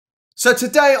So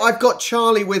today I've got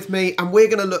Charlie with me and we're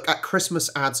going to look at Christmas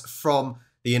ads from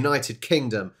the United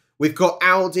Kingdom. We've got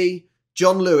Aldi,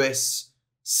 John Lewis,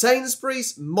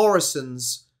 Sainsbury's,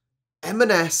 Morrison's,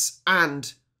 M&S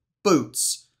and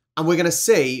Boots. And we're going to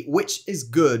see which is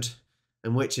good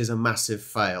and which is a massive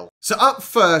fail. So up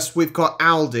first we've got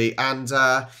Aldi, and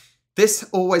this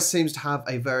always seems to have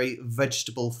a very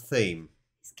vegetable theme.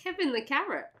 It's Kevin the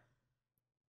carrot.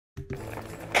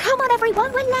 Come on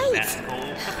everyone, we're late!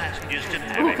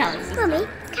 All carrots. Mummy,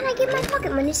 can I give my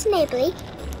pocket money to Neighbourly?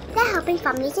 They're helping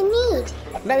families in need.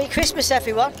 Merry Christmas,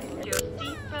 everyone.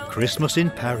 Christmas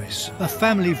in Paris, a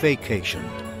family vacation.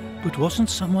 But wasn't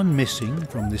someone missing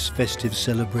from this festive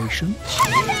celebration?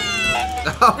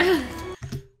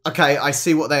 Okay, I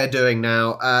see what they are doing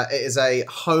now. It is a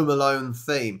Home Alone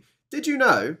theme. Did you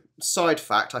know, side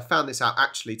fact, I found this out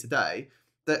actually today,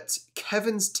 that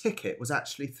Kevin's ticket was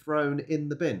actually thrown in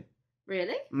the bin?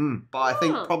 Really? But I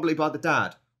think probably by the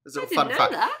dad. There's a I fun didn't know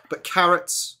fact. that. But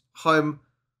carrots, Home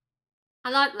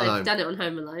I like that they've Alone. done it on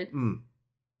Home Alone.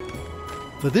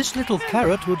 For this little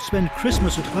carrot would spend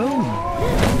Christmas at home.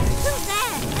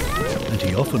 And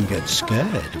he often gets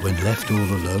scared when left all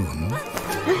alone.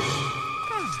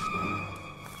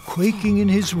 Quaking in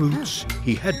his roots,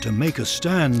 he had to make a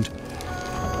stand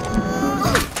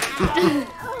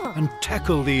and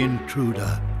tackle the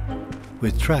intruder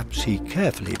with traps he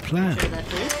carefully planned.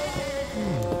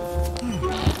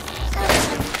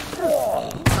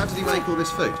 How did he make all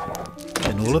this food?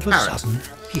 Then all of a sudden,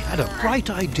 he had a bright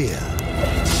idea,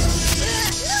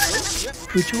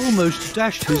 which almost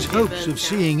dashed his hopes of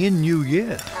seeing in New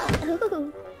Year.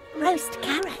 Ooh, roast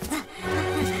carrot.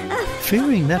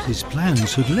 Fearing that his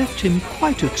plans had left him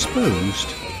quite exposed,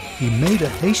 he made a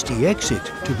hasty exit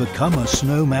to become a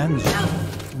snowman's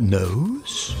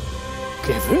nose.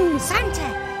 Kevin?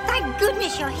 Santa, thank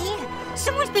goodness you're here.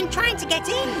 Someone's been trying to get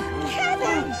in.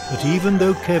 Kevin! But even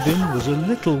though Kevin was a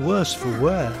little worse for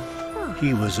wear,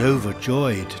 he was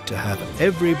overjoyed to have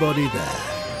everybody there.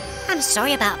 I'm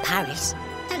sorry about Paris.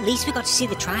 At least we got to see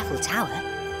the Trifle Tower.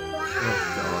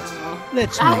 Oh,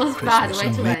 Let's That make was bad Christmas way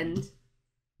a to merry- end.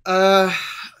 God.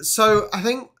 So I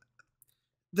think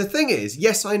the thing is,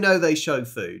 yes, I know they show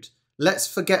food. Let's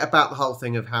forget about the whole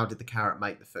thing of how did the carrot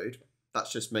make the food.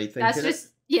 That's just me thinking That's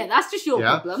just your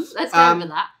Yeah. problem. Let's go over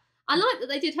that. I like that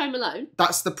they did Home Alone.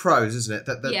 That's the pros, isn't it?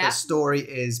 That the Yeah. story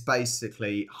is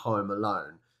basically Home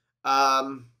Alone.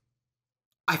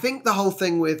 I think the whole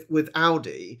thing with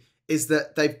Aldi is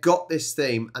that they've got this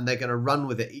theme and they're going to run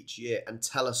with it each year and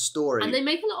tell a story. And they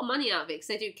make a lot of money out of it because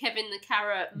they do Kevin the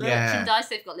carrot Yeah. merchandise.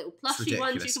 They've got little It's plushy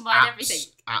ones you ridiculous. can buy and everything.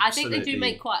 I think they Absolutely. do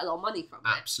make quite a lot of money from it.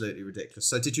 Absolutely ridiculous.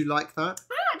 So did you like that?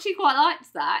 I actually quite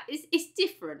liked that. It's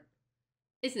different,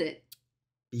 isn't it?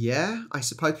 Yeah, I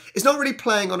suppose. It's not really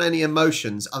playing on any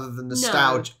emotions other than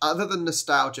nostalgia,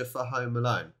 nostalgia for Home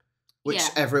Alone, which Yeah.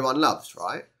 everyone loves,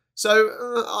 right? So,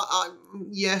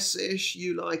 yes-ish,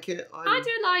 you like it. I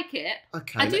do like it.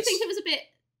 Okay. I do think it was a bit...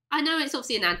 I know it's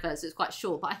obviously an advert, so it's quite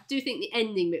short, but I do think the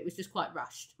ending bit was just quite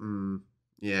rushed.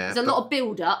 Yeah. There's a lot of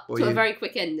build-up to a very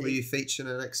quick ending. Were you featuring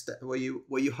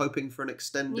were you hoping for an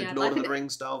extended Yeah, Lord like of the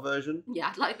Rings style version? Yeah,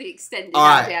 I'd like the extended All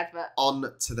right. Aldi advert.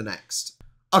 On to the next.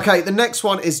 Okay, the next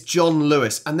one is John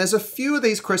Lewis, and there's a few of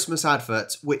these Christmas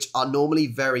adverts which are normally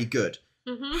very good.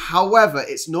 However,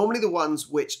 it's normally the ones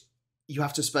which you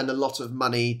have to spend a lot of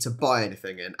money to buy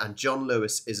anything in, and John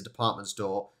Lewis is a department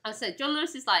store. I said John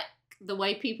Lewis is like the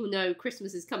way people know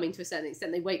Christmas is coming to a certain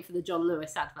extent. They wait for the John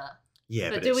Lewis advert. Yeah,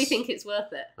 but do we think it's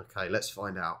worth it? Okay, let's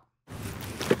find out.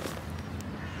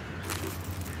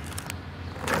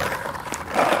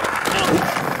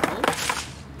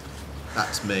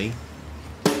 That's me.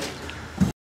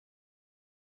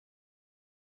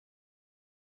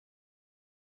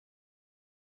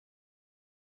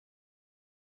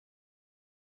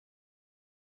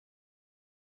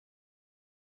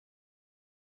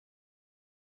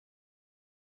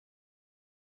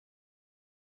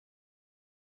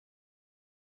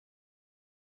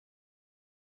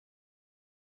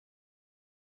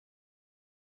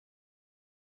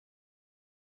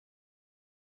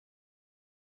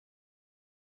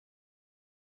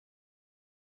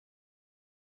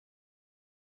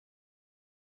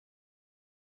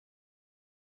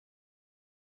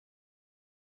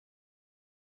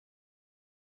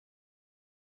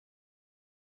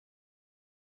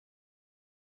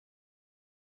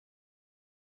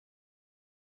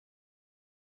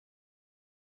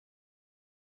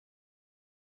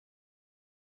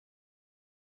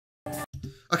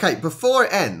 Okay, before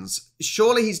it ends,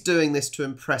 surely he's doing this to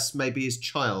impress maybe his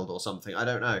child or something. I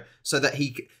don't know. So that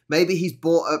maybe he's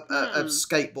bought a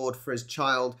skateboard for his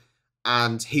child.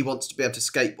 and he wants to be able to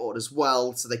skateboard as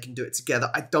well, so they can do it together.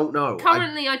 I don't know.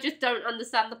 Currently, I just don't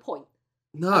understand the point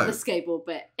of No. the skateboard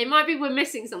bit. It might be we're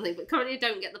missing something, but currently I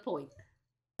don't get the point.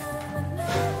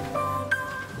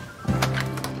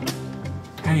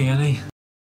 Hey, Ellie.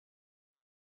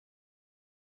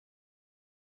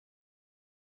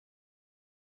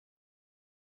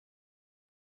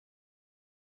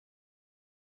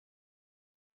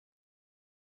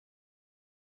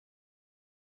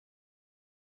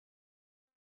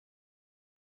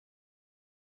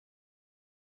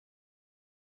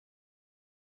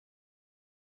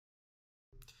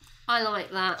 I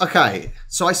like that. Okay,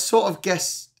 so I sort of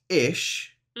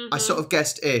guessed-ish. I sort of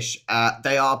guessed-ish.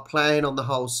 They are playing on the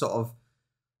whole sort of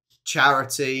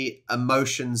charity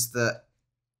emotions that,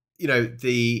 you know,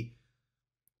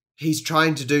 he's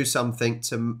trying to do something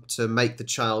to make the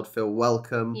child feel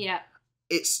welcome. Yeah.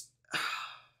 It's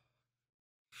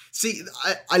see,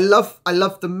 I love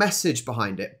the message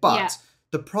behind it, but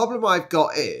the problem I've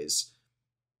got is,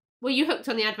 were you hooked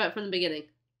on the advert from the beginning?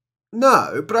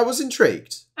 no, but I was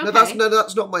intrigued. Okay.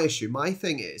 That's not my issue. My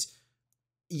thing is,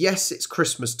 yes, it's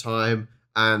Christmas time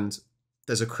and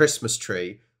there's a Christmas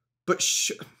tree, but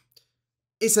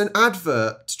it's an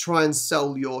advert to try and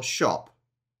sell your shop,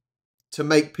 to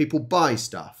make people buy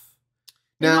stuff.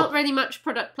 There's Now, not really much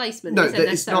product placement, no, is there,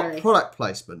 it's not necessarily? product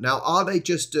placement. Now, are they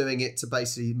just doing it to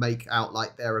basically make out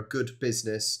like they're a good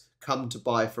business, come to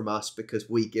buy from us because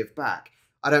we give back?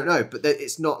 I don't know, but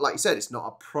it's not, like you said, it's not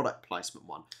a product placement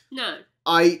one. No.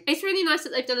 I It's really nice that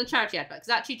they've done a charity advert, because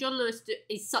actually John Lewis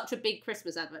is such a big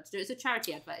Christmas advert. To do it as a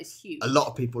charity advert is huge. a lot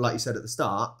of people, like you said at the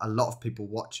start, a lot of people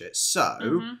watch it.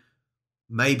 So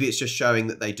maybe it's just showing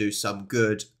that they do some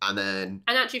good, and then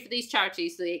And actually for these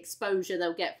charities, the exposure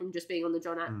they'll get from just being on the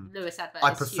John Lewis advert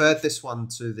I is preferred huge. this one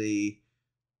to the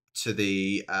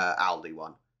Aldi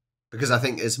one, because I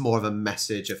think it's more of a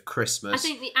message of Christmas. I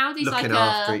think the Aldi's looking like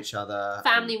after a each other,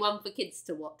 family one for kids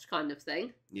to watch kind of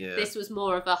thing. Yeah, This was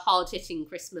more of a hard-hitting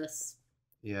Christmas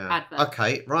yeah. advert.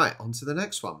 Okay, right, on to the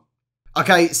next one.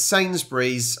 Okay,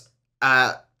 Sainsbury's,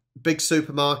 big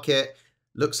supermarket.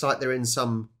 Looks like they're in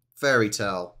some fairy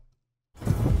tale.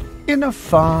 In a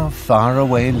far, far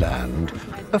away land,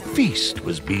 a feast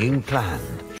was being planned.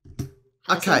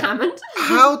 Alison Okay, Hammond.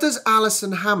 how does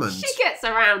Alison Hammond... She gets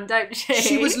around, don't she?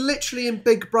 She was literally in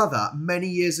Big Brother many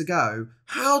years ago.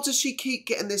 How does she keep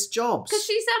getting this job? Because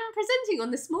she's presenting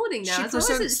on This Morning now, She as well,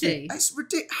 isn't presents she? It's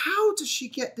ridiculous. How does she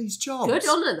get these jobs? Good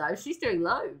on her, though. She's doing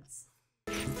loads.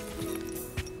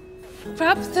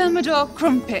 Crab thermidor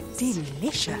crumpets.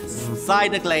 Delicious.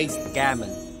 Cider glazed gammon.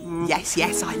 Yes,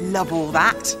 yes, I love all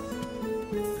that.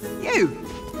 You,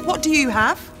 what do you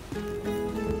have?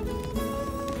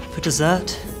 For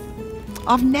dessert?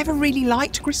 I've never really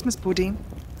liked Christmas pudding.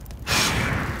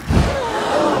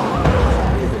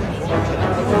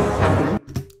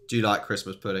 Do you like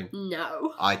Christmas pudding?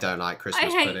 No. I don't like Christmas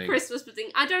I hate pudding. Christmas pudding.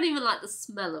 I don't even like the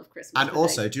smell of Christmas And pudding.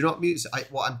 also, do you not music?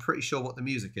 I'm pretty sure what the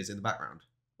music is in the background.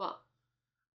 What?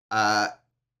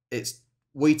 It's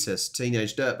Wheatus,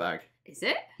 Teenage Dirtbag. Is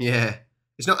it? Yeah,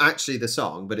 it's not actually the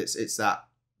song, but it's that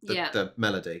the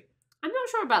melody. I'm not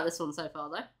sure about this one so far,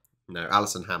 though. No,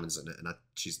 Alison Hammond's in it, and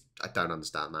I don't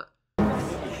understand that.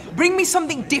 Bring me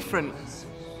something different.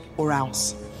 Or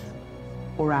else.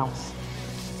 Or else.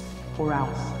 Or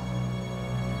else.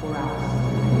 Or else.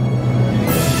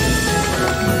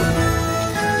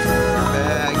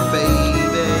 Bag,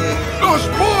 baby. That's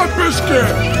my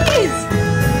biscuit!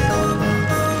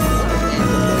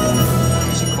 I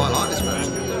actually quite like this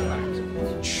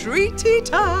version. Treaty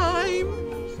time!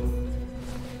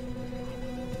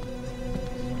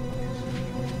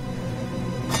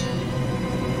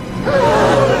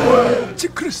 It's a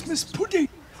Christmas pudding.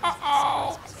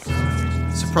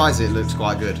 Surprisingly, it looks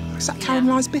quite good. Is that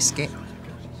caramelised biscuit?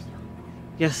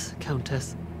 Yes,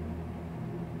 Countess.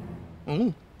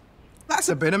 That's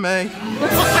a bit of me.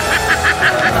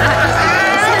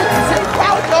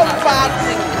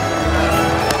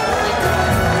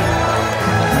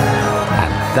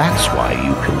 And that's why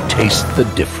you can taste the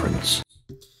difference.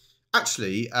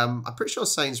 Actually, I'm pretty sure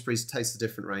Sainsbury's Taste the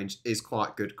Different range is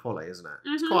quite good quality, isn't it?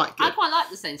 It's Mm-hmm. quite good. I quite like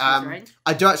the Sainsbury's range.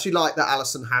 I do actually like that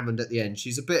Alison Hammond at the end.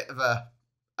 She's a bit of a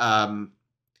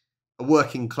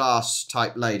working class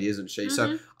type lady, isn't she?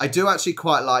 So I do actually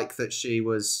quite like that she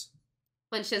was...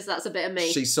 When she says that's a bit of me.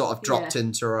 She sort of dropped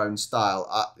into her own style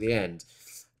at the end.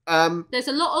 There's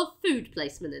a lot of food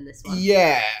placement in this one.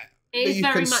 Yeah. It is You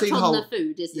very can much see on the whole- the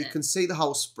food, isn't You it? can see the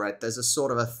whole spread. There's a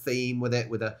sort of a theme with it,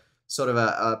 with a sort of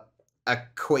a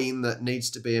queen that needs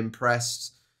to be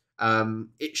impressed.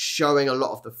 It's showing a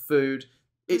lot of the food.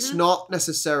 It's not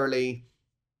necessarily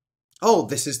Oh,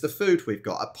 this is the food we've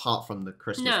got, apart from the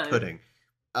Christmas No. pudding.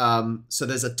 So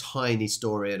there's a tiny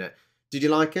story in it. Did you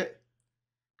like it?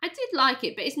 I did like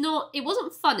it, but it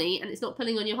wasn't funny and it's not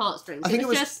pulling on your heartstrings. I think it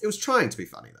was trying to be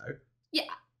funny, though. Yeah.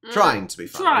 Trying to be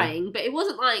funny. Trying, but it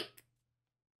wasn't like,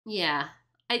 yeah.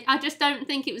 I just don't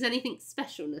think it was anything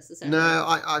special necessarily. No,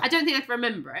 I don't think I can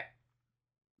remember it.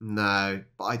 No,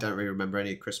 but I don't really remember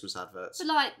any Christmas adverts. But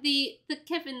like the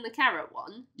Kevin the Carrot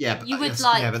one. Yeah, but you would yes,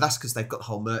 like. Yeah, but that's because they've got the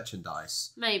whole merchandise.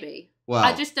 Maybe. Well,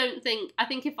 I just don't think. I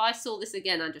think if I saw this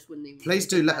again, I just wouldn't even. Please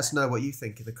do let us know what you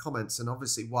think in the comments, and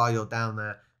obviously while you're down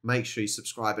there, make sure you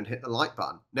subscribe and hit the like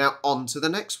button. Now on to the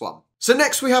next one. So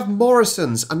next we have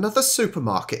Morrison's, another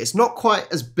supermarket. It's not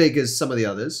quite as big as some of the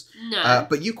others. No.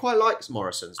 But you quite like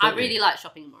Morrison's, don't I really like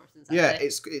shopping at Morrison's. Actually. Yeah,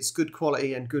 it's good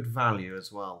quality and good value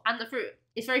as well. And the fruit,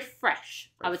 it's very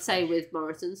fresh, I would say, with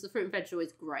Morrison's. The fruit and veg are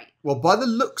always great. Well, by the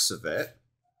looks of it,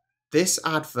 this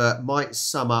advert might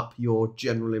sum up your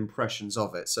general impressions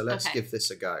of it. So let's give this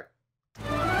a go.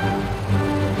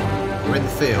 We're in the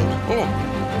field. Oh,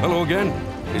 hello again.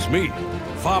 It's me,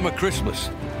 Farmer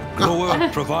Christmas. Grower,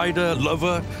 provider,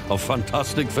 lover of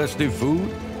fantastic festive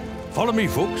food. Follow me,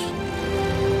 folks.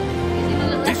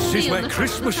 This is where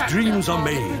Christmas dreams are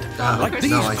made. Like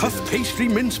these puff pastry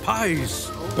mince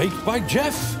pies. Baked by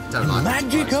Jeff in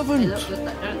magic ovens.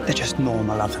 They're just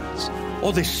normal ovens.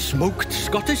 Or this smoked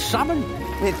Scottish salmon.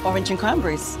 With orange and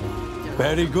cranberries.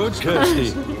 Very good,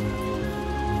 Kirsty.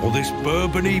 Or this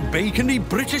bourbony, bacony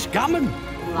British gammon.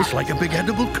 It's like a big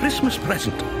edible Christmas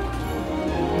present.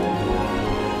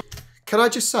 Can I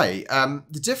just say,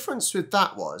 the difference with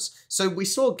that was, so we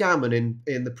saw gammon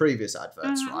in the previous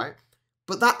adverts, right?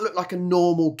 But that looked like a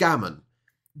normal gammon.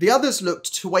 The others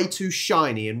looked way too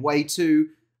shiny and way too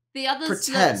The others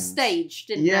pretend. looked staged,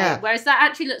 didn't they? Whereas that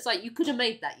actually looks like you could have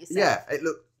made that yourself. Yeah, it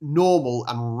looked normal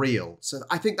and real. So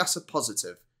I think that's a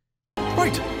positive.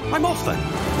 Right, I'm off then.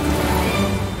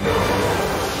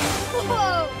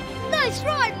 Whoa! Nice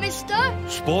ride, mister!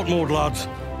 Sport mode, lads.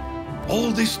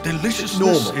 All this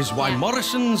deliciousness is why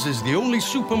Morrison's is the only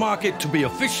supermarket to be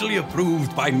officially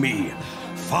approved by me,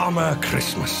 Farmer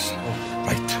Christmas.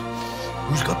 Right,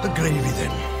 who's got the gravy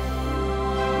then?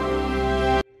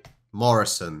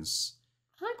 Morrison's.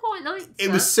 I quite liked It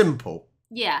that. was simple.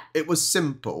 Yeah. It was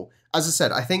simple. As I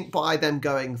said, I think by them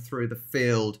going through the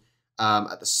field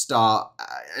at the start,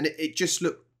 and it just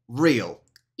looked real.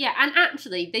 Yeah, and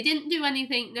actually, they didn't do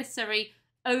anything necessarily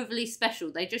overly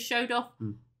special. They just showed off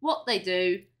what they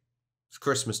do. It's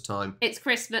Christmas time. It's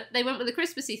Christmas. They went with a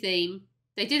Christmassy theme.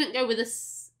 They didn't go with a...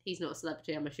 He's not a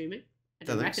celebrity, I'm assuming. I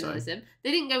don't recognise him.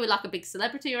 They didn't go with like a big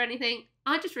celebrity or anything.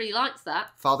 I just really liked that.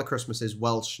 Father Christmas is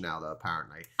Welsh now, though,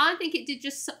 apparently. I think it did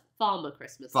just... Farmer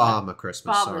Christmas. Farmer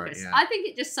Christmas, Farmer Christmas. yeah. I think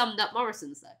it just summed up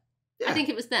Morrison's, though. Yeah. I think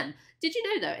it was them. Did you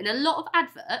know, though, in a lot of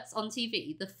adverts on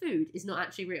TV, the food is not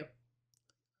actually real?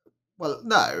 Well,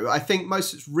 no, I think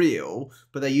most it's real,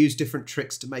 but they use different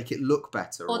tricks to make it look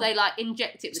better. Or they, like,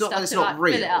 inject it with It's not stuff that it's to, not like,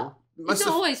 real. fill it up. Most It's not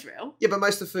of- always real. Yeah, but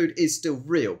most of the food is still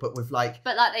real, but with, like,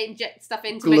 But, like, they inject stuff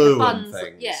in to make the glue buns. and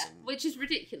things. Yeah, which is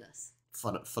ridiculous.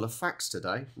 Full of facts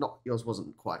today. Not yours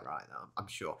wasn't quite right, though, I'm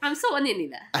sure. I'm sort of nearly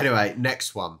there. Anyway,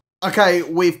 next one. Okay,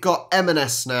 we've got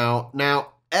M&S now.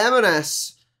 Now,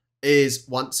 M&S is,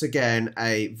 once again,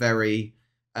 a very...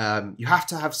 you have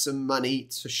to have some money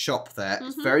to shop there.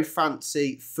 It's very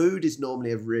fancy. Food is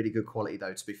normally of really good quality,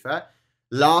 though, to be fair.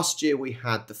 Last year, we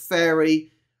had the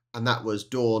Fairy, and that was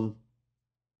Dawn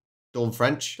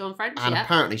French. Dawn French, and yeah.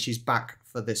 apparently she's back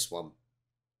for this one.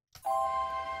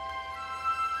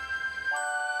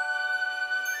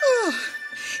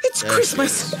 It's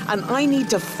Christmas, and I need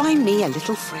to find me a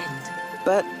little friend.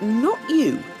 But not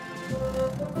you.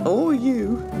 Or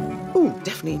you. Oh,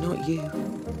 definitely not you.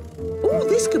 Oh,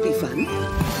 this could be fun.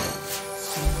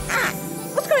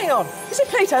 What's going on? Is it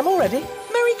playtime already?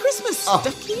 Merry Christmas,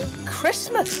 Ducky.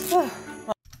 Christmas? Do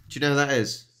you know who that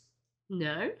is?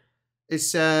 No.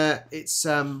 It's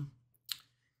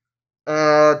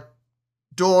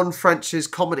Dawn French's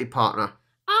comedy partner.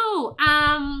 Oh,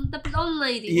 the blonde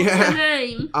lady. What's her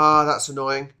name? That's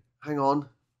annoying. Hang on.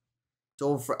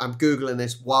 I'm Googling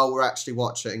this while we're actually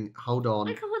watching. Hold on.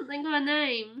 I can't think of her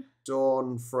name.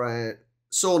 Dawn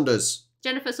Saunders.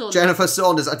 Jennifer Saunders. Jennifer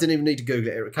Saunders. I didn't even need to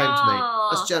Google it. It came to me. Aw.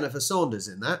 That's Jennifer Saunders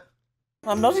in that.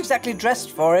 I'm not exactly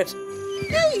dressed for it.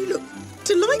 No, you look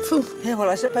delightful. Yeah, well,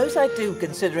 I suppose I do,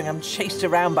 considering I'm chased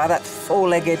around by that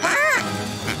four-legged... Flap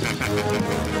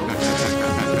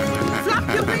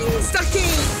your wings, Ducky!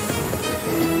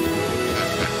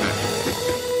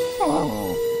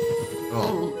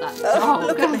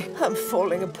 Look at me. I'm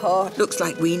falling apart. Looks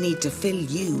like we need to fill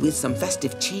you with some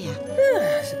festive cheer.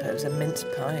 I suppose a mince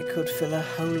pie could fill a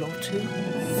hole or two.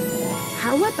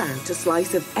 How about a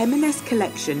slice of M&S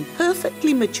Collection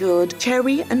perfectly matured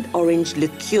cherry and orange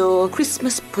liqueur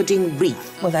Christmas pudding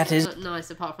wreath? Well, that is Looked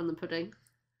nice apart from the pudding.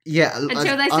 Yeah,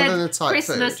 Until they other said type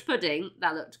Christmas food. pudding,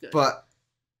 that looked good. But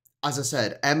as I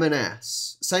said,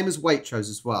 M&S, same as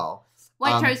Waitrose as well.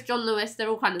 Waitrose, John Lewis, they're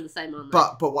all kind of the same, aren't they?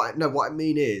 But what I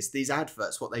mean is these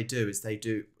adverts. What they do is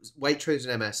Waitrose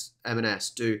and M&S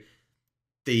do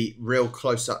the real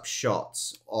close-up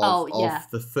shots of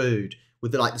the food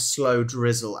with the slow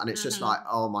drizzle, and it's just like,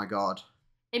 oh my god.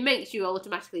 It makes you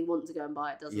automatically want to go and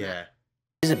buy it, doesn't it? Yeah.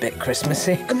 a bit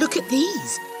Christmassy. And look at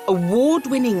these.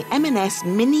 Award-winning M&S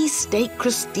mini steak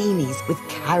crostinis with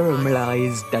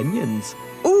caramelised onions.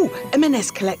 Oh, M&S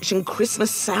Collection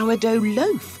Christmas sourdough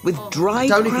loaf with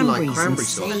dried cranberries and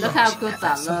sage. Look how good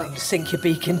that Something looks. to sink your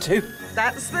beak into.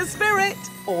 That's the spirit.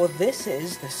 Or this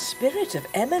is the spirit of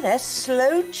M&S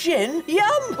slow gin.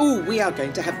 Yum! Oh, we are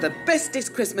going to have the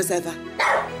bestest Christmas ever.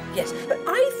 Yes, but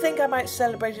I think I might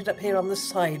celebrate it up here on the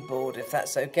sideboard, if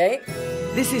that's okay.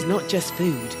 This is not just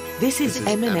food. This is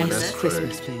M&S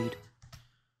Christmas food.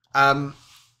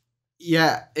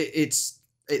 Yeah, it's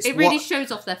It really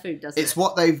shows off their food, doesn't it? It's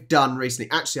what they've done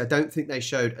recently. Actually, I don't think they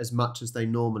showed as much as they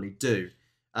normally do.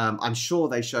 I'm sure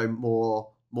they show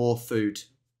more food,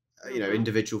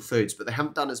 individual foods, but they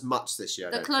haven't done as much this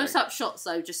year. The close-up shots,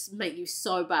 though, just make you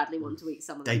so badly want to eat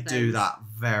some of them. They do that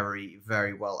very,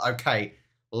 very well. Okay,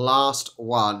 last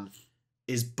one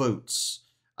is Boots.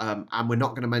 And we're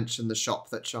not going to mention the shop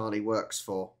that Charlie works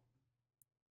for.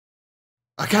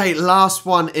 Okay, last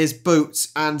one is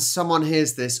Boots, and someone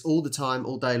hears this all the time,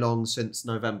 all day long since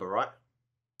November, right?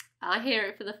 I hear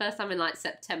it for the first time in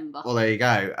September. Well, there you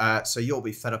go. So you'll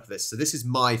be fed up with this. So this is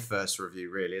my first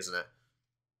review, really, isn't it?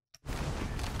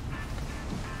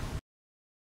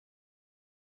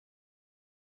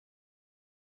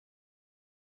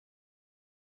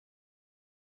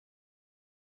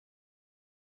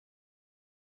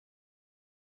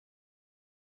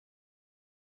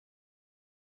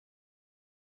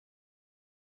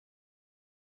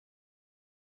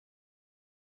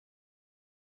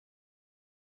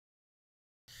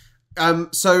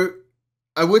 So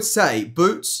I would say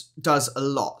Boots does a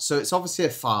lot. So it's obviously a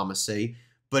pharmacy,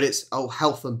 but it's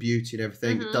health and beauty and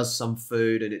everything. Mm-hmm. It does some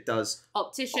food and it does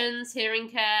Opticians, hearing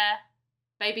care,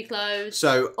 baby clothes,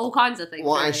 so all kinds of things.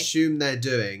 What I really. assume they're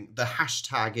doing, the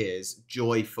hashtag is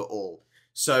joy for all.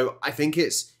 So I think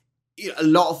it's a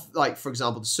lot of, for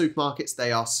example, the supermarkets,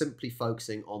 they are simply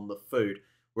focusing on the food.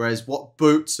 Whereas what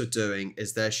Boots are doing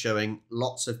is they're showing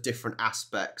lots of different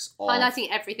aspects of... highlighting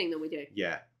everything that we do.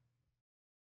 Yeah.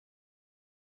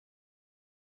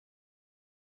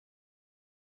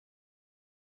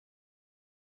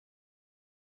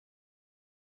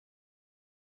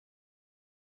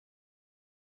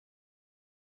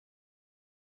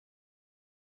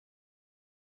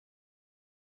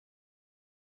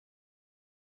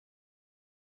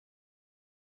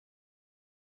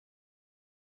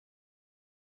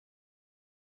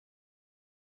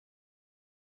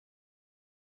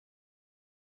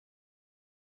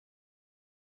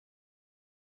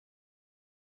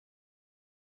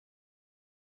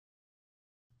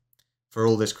 For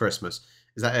all this Christmas.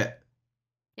 Is that it?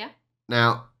 Yeah.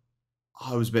 Now,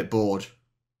 I was a bit bored.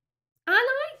 I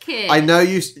like it. I know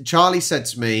Charlie said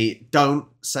to me, don't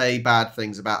say bad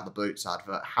things about the Boots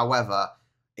advert. However,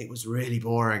 it was really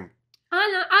boring.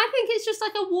 I think it's just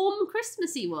like a warm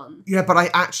Christmassy one. Yeah, but I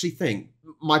actually think,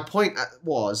 my point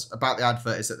was about the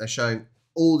advert is that they're showing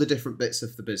all the different bits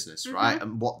of the business, right?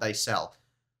 And what they sell.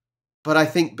 But I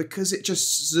think because it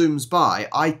just zooms by,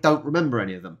 I don't remember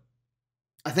any of them.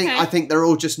 I think they're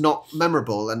all just not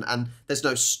memorable, and there's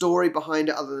no story behind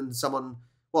it other than someone...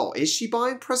 Well, is she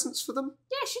buying presents for them?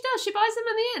 Yeah, she does. She buys them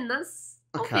at the end. That's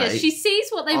Okay. obvious. She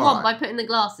sees what they All want right. by putting the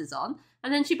glasses on,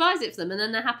 and then she buys it for them, and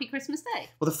then they're happy Christmas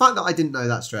Day. Well, the fact that I didn't know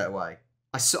that straight away,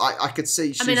 I could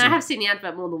see... I have seen the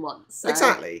advert more than once. So.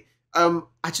 Exactly.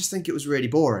 I just think it was really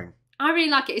boring. I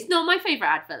really like it. It's not my favourite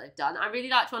advert they've done. I really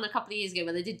liked one a couple of years ago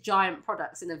where they did giant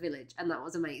products in a village, and that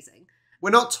was amazing. We're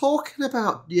not talking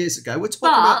about years ago. We're talking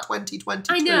about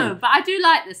 2022. I know, but I do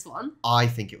like this one. I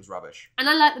think it was rubbish. And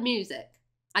I like the music.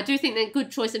 I do think they're a good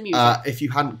choice of music. If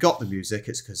you hadn't got the music,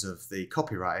 it's because of the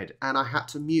copyright, and I had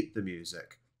to mute the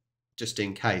music, just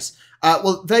in case.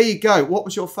 Well, there you go. What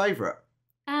was your favourite?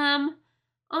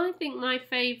 I think my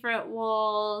favourite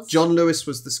was... John Lewis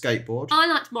was the skateboard. I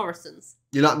liked Morrison's.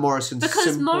 You like Morrison's? Because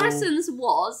simple... Morrison's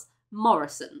was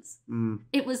Morrison's.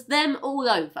 It was them all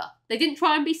over. They didn't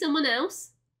try and be someone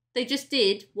else. They just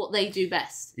did what they do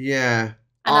best. Yeah.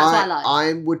 And that's what I like.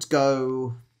 I would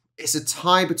go... It's a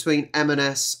tie between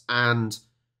M&S and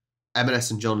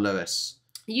M&S and John Lewis.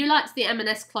 You liked the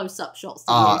M&S close-up shots,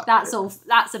 didn't you? That's all.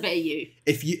 That's a bit of you.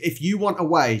 If you want a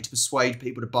way to persuade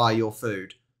people to buy your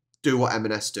food, do what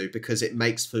M&S do, because it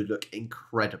makes food look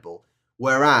incredible.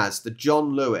 Whereas the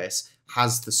John Lewis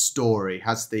has the story,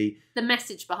 has the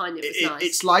message behind it was nice.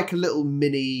 It's like a little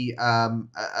mini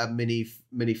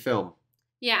mini film.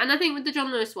 Yeah, and I think with the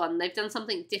John Lewis one, they've done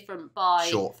something different by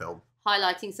short film.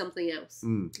 Highlighting something else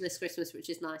this Christmas, which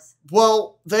is nice.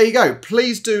 Well, there you go.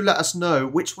 Please do let us know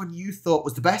which one you thought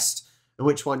was the best and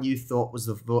which one you thought was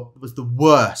the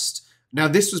worst. Now,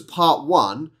 this was part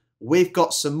 1. We've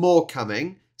got some more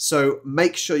coming, so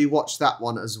make sure you watch that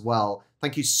one as well.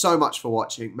 Thank you so much for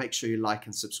watching. Make sure you like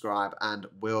and subscribe, and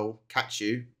we'll catch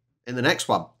you in the next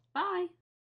one. Bye.